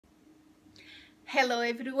Hello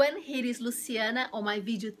everyone, here is Luciana on my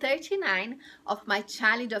video 39 of my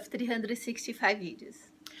challenge of 365 videos.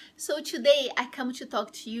 So today I come to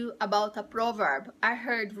talk to you about a proverb I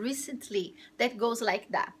heard recently that goes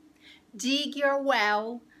like that. Dig your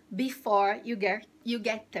well before you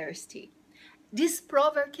get thirsty. This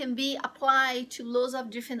proverb can be applied to lots of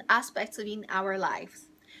different aspects in our lives.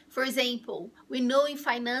 For example, we know in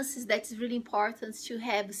finances that it's really important to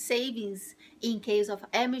have savings in case of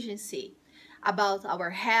emergency. About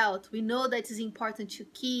our health, we know that it's important to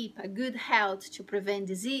keep a good health to prevent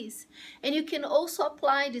disease. And you can also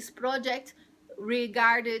apply this project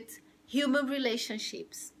regarding human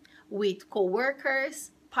relationships with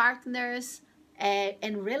co-workers, partners,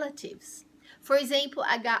 and relatives. For example,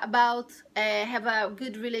 I got about have a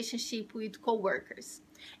good relationship with co-workers.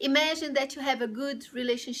 Imagine that you have a good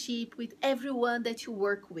relationship with everyone that you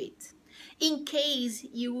work with. In case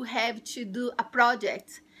you have to do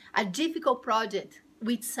a difficult project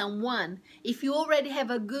with someone, if you already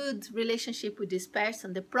have a good relationship with this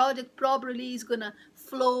person, the project probably is gonna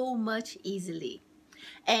flow much easily.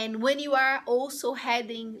 And when you are also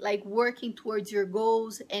heading, like working towards your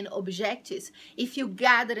goals and objectives, if you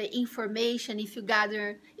gather information, if you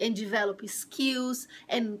gather and develop skills,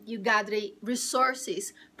 and you gather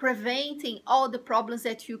resources, preventing all the problems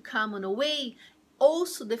that you come on the way,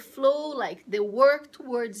 also the flow, like the work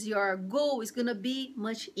towards your goal is gonna be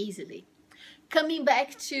much easily. Coming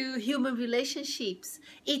back to human relationships,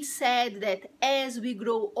 it's said that as we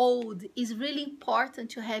grow old, it's really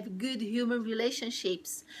important to have good human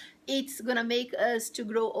relationships. It's gonna make us to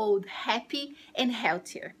grow old happy and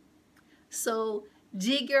healthier. So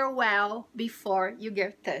dig your well before you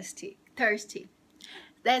get thirsty.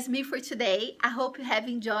 That's me for today. I hope you have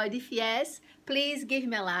enjoyed. If yes, please give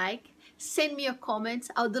me a like. Send me your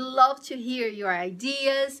comments. I would love to hear your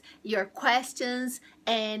ideas, your questions,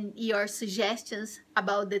 and your suggestions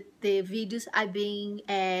about the videos I've been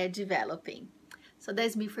developing. So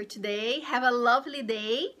that's me for today. Have a lovely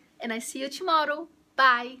day, and I see you tomorrow.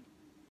 Bye.